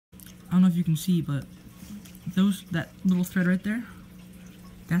I don't know if you can see, but that little thread right there,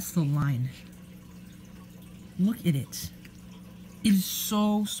 that's the line. Look at it. It is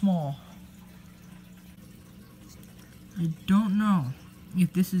so small. I don't know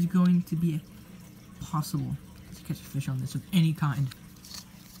if this is going to be possible to catch a fish on this of any kind.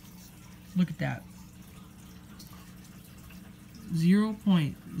 Look at that.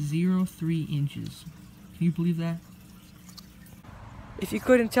 0.03 inches. Can you believe that? If you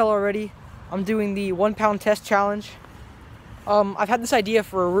couldn't tell already, I'm doing the 1 pound test challenge. I've had this idea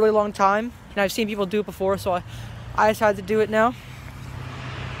for a really long time, and I've seen people do it before, so I decided to do it now.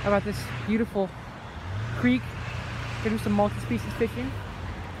 I'm at this beautiful creek. Gonna do some multi-species fishing.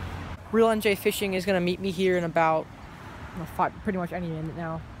 ReelNJFishing is gonna meet me here in about pretty much any minute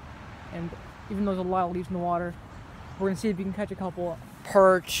now. And even though there's a lot of leaves in the water, we're gonna see if we can catch a couple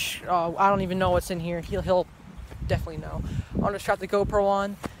perch. I don't even know what's in here. He'll definitely know. I'm gonna strap the GoPro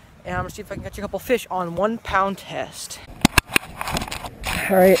on, and I'm gonna see if I can catch a couple fish on 1 pound test.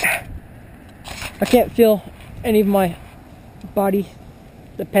 All right. I can't feel any of my body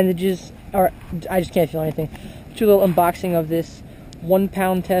appendages, or I just can't feel anything. Do a little unboxing of this 1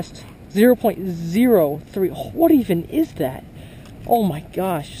 pound test. 0.03. What even is that? Oh my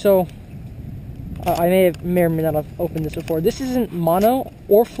gosh. So I may or may not have opened this before. This isn't mono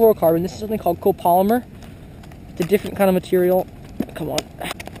or fluorocarbon. This is something called copolymer. It's a different kind of material. Come on.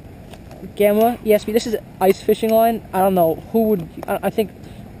 Gamma ESP. This is ice fishing line. I don't know who would. I think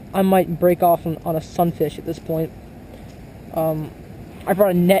I might break off on a sunfish at this point. I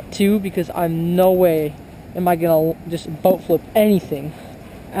brought a net too because I'm no way am I gonna just boat flip anything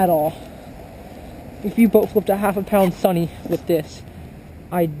at all. If you boat flipped a ½ pound sunny with this,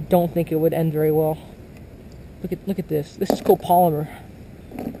 I don't think it would end very well. Look at this. This is copolymer.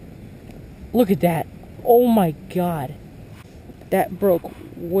 Look at that. Oh my god. That broke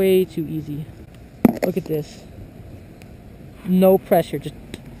way too easy. Look at this. No pressure, just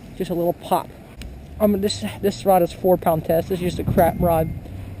a little pop. This rod is 4 pound test. This is just a crap rod.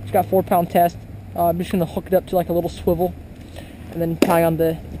 It's got 4 pound test. I'm just gonna hook it up to like a little swivel, and then tie on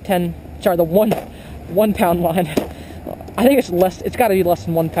the 1 pound line. I think it's less. It's got to be less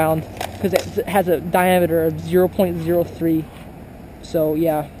than 1 pound because it has a diameter of 0.03. So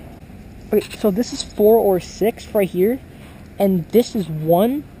yeah. Okay, so this is 4 or 6 right here, and this is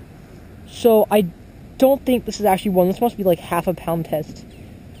 1. So I don't think this is actually 1. This must be like ½ pound test.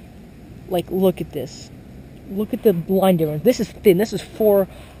 Like, look at this. Look at the line difference. This is thin. This is 4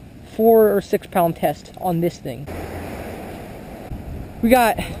 or 6 pound test on this thing. We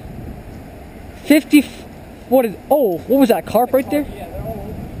got 50. What was that? Carp right there?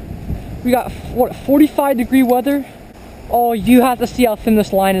 We got 45-degree weather. Oh, you have to see how thin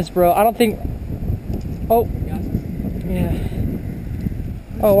this line is, bro. I don't think. Oh, yeah.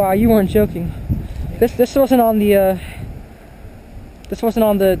 Oh wow, you weren't joking. This wasn't on the. This wasn't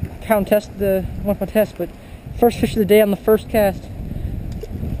on the pound test, the 1 pound test, but first fish of the day on the first cast.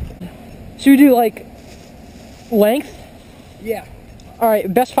 Should we do like length? Yeah. All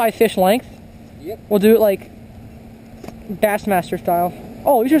right, best 5 fish length. Yep. We'll do it like Bassmaster style.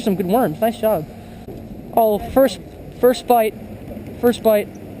 Oh, these are some good worms. Nice job. Oh, first bite. First bite.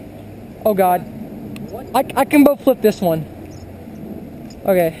 Oh god. I can boat flip this one.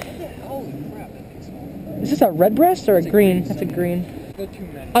 Okay. Holy crap, is this a red breast or a green? That's a green.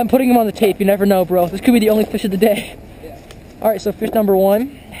 I'm putting him on the tape. You never know, bro. This could be the only fish of the day. Yeah. Alright, so fish number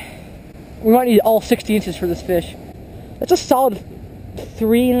 1. We might need all 60 inches for this fish. That's a solid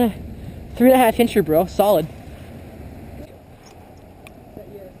 3.5 incher, bro. Solid.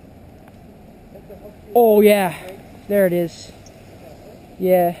 Oh yeah, there it is.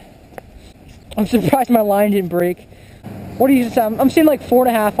 Yeah. I'm surprised my line didn't break. What do you say? I'm seeing like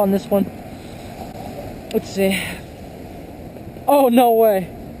 4.5 on this one. Let's see. Oh, no way.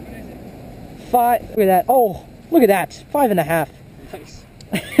 5. Look at that. Oh, look at that. 5.5. Nice.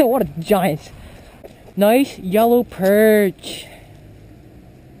 What a giant. Nice yellow perch.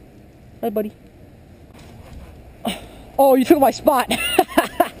 Hi, buddy. Oh, you took my spot.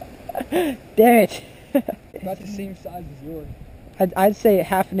 Damn it. About the same size as yours. I'd say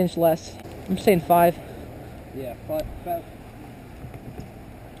 ½ inch less. I'm saying 5. Yeah, 5.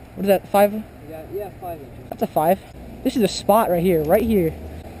 What is that, 5? Yeah, 5 inches. That's a 5. This is a spot right here,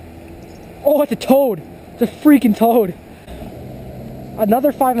 Oh, it's a toad. It's a freaking toad.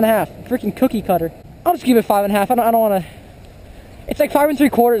 Another 5.5. Freaking cookie cutter. I'll just give it 5.5. I don't want to. It's like 5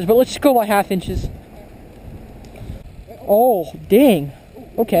 3/4, but let's just go by ½ inches. Oh, dang.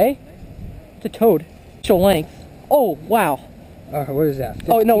 Okay. It's a toad. Show length. Oh, wow. What is that?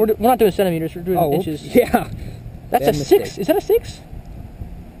 15? Oh, no, we're not doing centimeters. We're doing inches. Yeah. That's a 6. Is that a 6?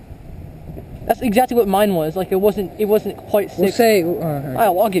 That's exactly what mine was. Like it wasn't quite 6. We'll say.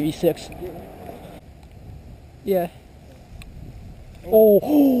 I'll give you 6. Yeah.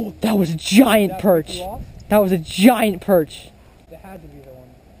 Oh, that was a giant perch. That was a giant perch. That had to be the one.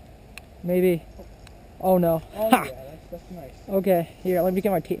 Maybe. Oh no. Oh Ha! yeah, that's nice. Okay, here, let me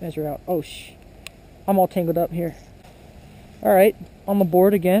get my tape measure out. Oh I'm all tangled up here. Alright, on the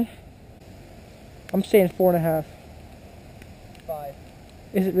board again. I'm saying 4.5. 5.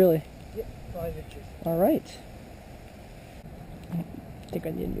 Is it really? Yep, 5 inches. Alright. I think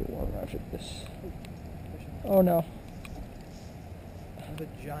I need a new one after this. Oh no. That's a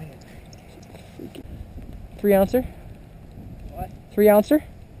giant. 3 ouncer? What? 3 ouncer?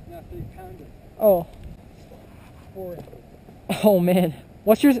 No, 3 pounder. Oh. 4 inches. Oh man.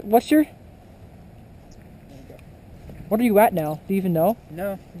 What's your There you go. what are you at now? Do you even know?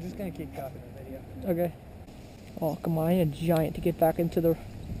 No, I'm just gonna keep copying the video. Okay. Oh come on, I need a giant to get back into the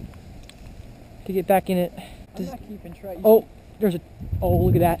it. I'm not keeping track. Oh, there's a oh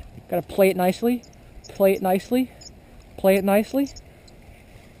look at that. Gotta play it nicely. Play it nicely. Play it nicely.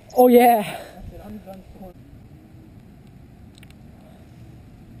 Oh yeah. That's it, I'm done for.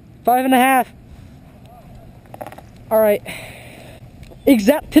 5.5. Alright.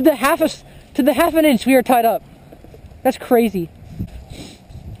 Exact to the half an inch we are tied up. That's crazy.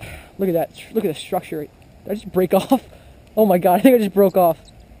 Look at that. Look at the structure. Did I just break off? Oh my god, I think I just broke off.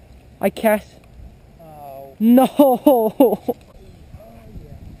 I cast. Oh. No.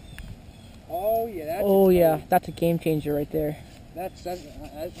 Oh yeah, that's. Oh yeah, that's a game changer right there.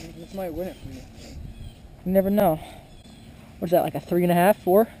 This might win it for me. You never know. What's that, like a 3.5,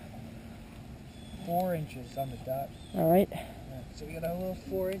 4? 4 inches on the dot. Alright. So we got a little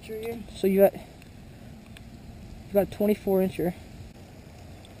 4 incher here. So you got a 24 incher.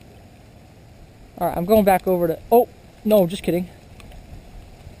 Alright, I'm going back over to oh no, just kidding.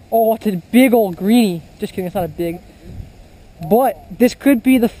 Oh, it's a big old greenie. Just kidding, it's not a big. But this could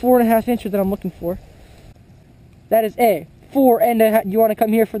be the 4.5 incher that I'm looking for. That is a 4.5. You want to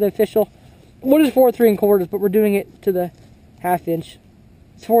come here for the official? What is 4 3/4? But we're doing it to the ½ inch.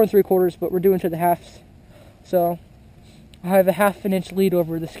 It's 4 3/4, but we're doing it to the halves. So I have a ½ an inch lead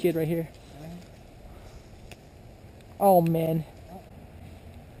over the skid right here. Oh man.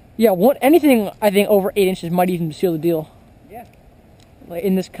 Yeah, anything I think over 8 inches might even seal the deal. Yeah. Like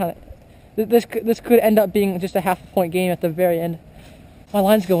in this kind of, this could end up being just a ½ point game at the very end. My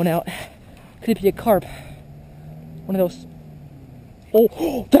line's going out. Could it be a carp? One of those.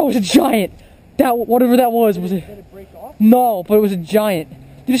 Oh, that was a giant. That whatever that was it? Did it break off? No, but it was a giant.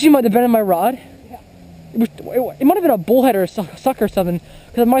 Did you see the bend in my rod? Yeah. It might have been a bullhead or a sucker or something,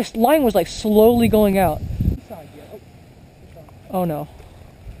 because my line was like slowly going out. Oh no.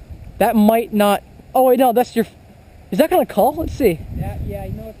 That might not. Oh wait, no, that's your. Is that gonna call? Let's see. Yeah,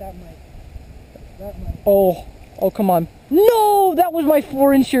 you know what that might. That might. Oh, come on. No, that was my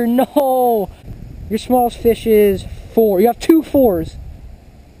 4 incher. No. Your smallest fish is 4. You have 2 4s.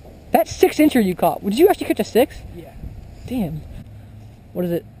 That's 6 incher you caught. Would you actually catch a 6? Yeah. Damn. What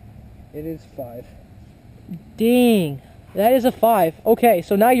is it? It is 5. Dang. That is a 5. Okay,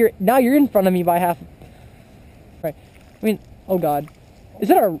 so now you're in front of me by half. Right. I mean, oh god. Is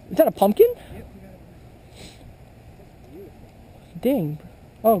that a pumpkin? Yep, Dang.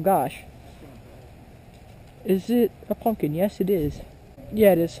 Oh gosh. Is it a pumpkin? Yes, it is.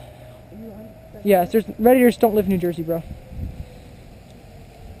 Yeah, it is. Yeah, there's red ears don't live in New Jersey, bro.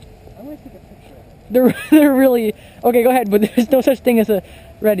 I'm gonna take a picture. They're really okay. Go ahead, but there's no such thing as a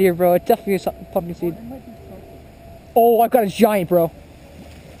red ear, bro. It's definitely a pumpkin seed. It might be something. Oh, I've got a giant, bro.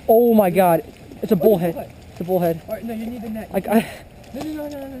 Oh my god, it's a bullhead. It's a bullhead. Alright, no, you need the net. No.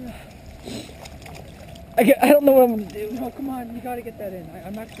 I don't know what I'm gonna do. No, come on, you gotta get that in.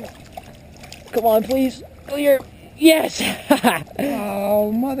 I'm actually. Come on, please. Clear. Yes.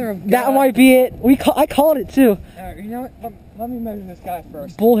 Oh, mother of God. That might be it. I called it too. Alright, you know what? Let me measure this guy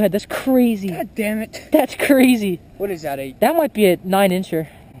first. Bullhead. That's crazy. God damn it. That's crazy. What is that, a That might be a 9 incher.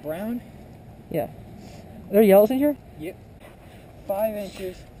 brown? Yeah. Are there yellows in here? Yep. 5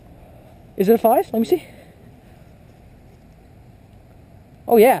 inches. Is it a 5? Let me see.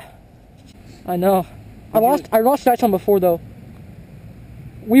 Oh yeah. I know. I lost that one before though.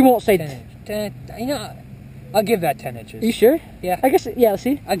 We won't say 10 inches. 10, you know, I'll give that 10 inches. Are you sure? Yeah. I guess, yeah, let's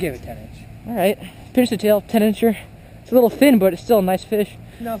see. I'll give it 10 inch. Alright. Pinch the tail, 10 incher. It's a little thin, but it's still a nice fish.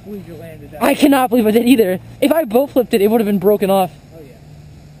 I cannot believe you landed that. I cannot believe I did either. If I boat flipped it, it would have been broken off. Oh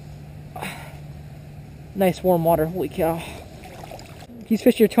yeah. Nice warm water. Holy cow. He's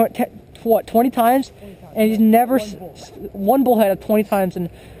fished here 20 times? 20 times. And he's never one bullhead of 20 times. And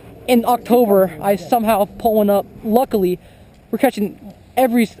in October, I somehow pull one up. Luckily, we're catching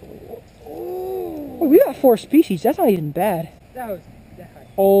Oh, we got 4 species. That's not even bad. That was that.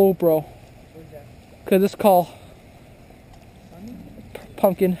 Oh, bro. What was that? Could this call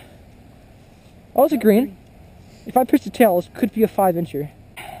pumpkin? Oh, it's a green. If I push the tail, it could be a 5-incher.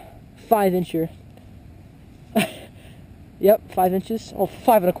 5-incher. Yep, 5 inches. Oh,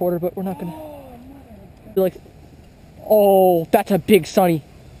 5 1/4, but we're not gonna. Be like, oh, that's a big sunny.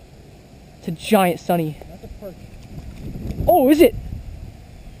 It's a giant sunny. That's a perch. Oh, is it?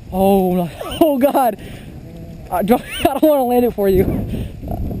 Oh, no. Oh God. I don't want to land it for you.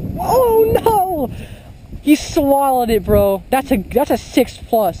 Oh no! He swallowed it, bro. That's a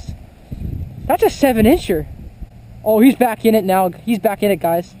 6+. That's a 7-incher. Oh, he's back in it now. He's back in it,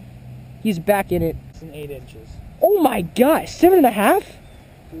 guys. He's back in it. It's an 8 inches. Oh my God, 7.5?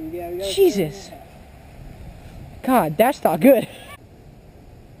 Yeah, Jesus. God, that's not good.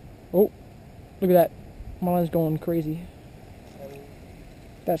 Oh, look at that. My line's going crazy.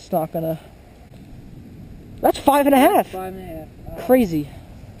 That's not gonna. That's 5.5. 5.5. Crazy.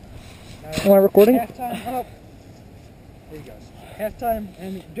 Am I recording? Halftime up. There you go. Halftime,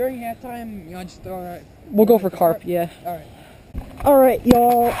 and during halftime, you want to just throw it. We'll go for carp, yeah. Alright. Alright,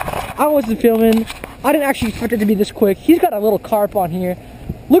 y'all. I wasn't filming. I didn't actually expect it to be this quick. He's got a little carp on here.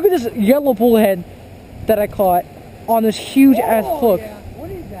 Look at this yellow bullhead that I caught on this huge ass hook. Yeah. What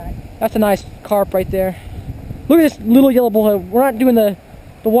is that? That's a nice carp right there. Look at this little yellow bullhead. We're not doing the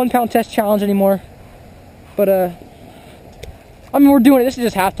 1 pound test challenge anymore. But, I mean, we're doing it. This is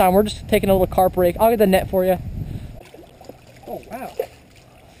just halftime. We're just taking a little carp break. I'll get the net for you. Oh, wow.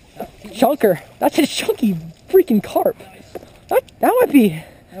 Chunker. That's a chunky freaking carp. That might be.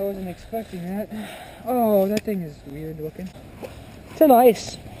 I wasn't expecting that. Oh, that thing is weird looking. It's a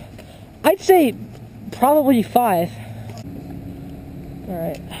nice. I'd say probably 5.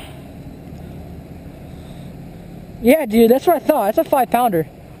 Alright. Yeah, dude, that's what I thought. That's a 5-pounder.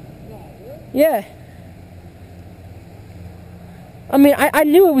 Yeah. I mean, I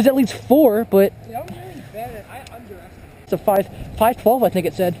knew it was at least 4, but Yeah, I'm really bad at I underestimated. it's a 512, I think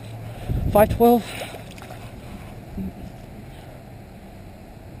it said. 512.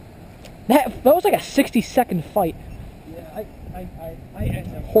 That was like a 60-second fight. Yeah, I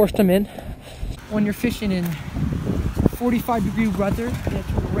ended up. Horsed him in. When you're fishing in 45-degree weather and it's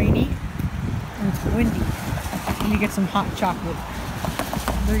rainy and it's windy, and you get some hot chocolate.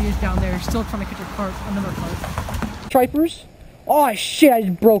 There he is down there, still trying to catch a carp, another carp. Tripers? Oh shit, I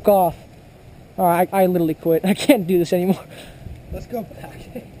just broke off. Alright, I literally quit. I can't do this anymore. Let's go back.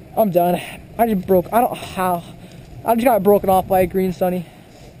 I'm done. I just broke. I don't know how. I just got broken off by a green sunny.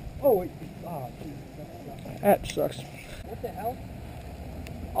 Oh, wait. Oh, geez. That sucks. What the hell?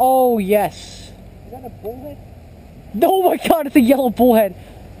 Oh, yes. Is that a bullhead? Oh my God, it's a yellow bullhead.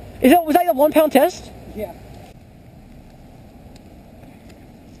 Was that a 1 pound test? Yeah.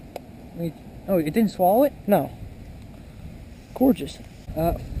 Wait. Oh, it didn't swallow it? No. Gorgeous.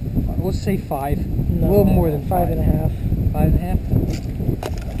 Let's say 5. No, A little more than 5.5.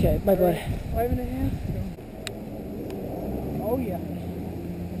 5.5? Okay, bye bye. 5.5? Oh, yeah.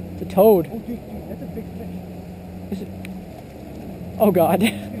 The toad. Oh, dude, that's a big fish. Is it? Oh God.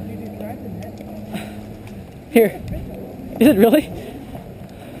 Dude, grab the net. Here. Is it really?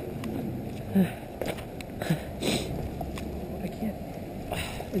 I can't.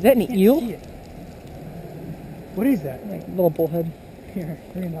 Is that an eel? See it. What is that? Like little bullhead. Here,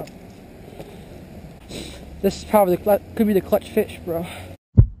 bring it up. This is probably could be the clutch fish, bro.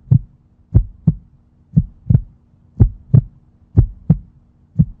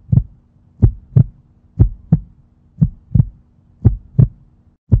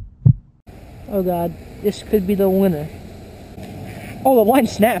 Oh God, this could be the winner. Oh, the line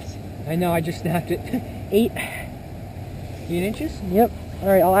snapped. I know, I just snapped it. 8. 8 inches? Yep. All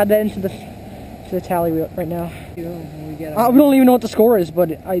right, I'll add that into the tally right now. You know, when we get We don't even know what the score is,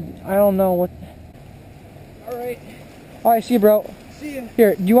 but I don't know what. Alright. All right, see you, bro. See ya.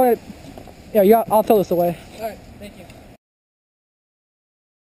 Here, do you want to? Yeah, I'll throw this away. Alright, thank you.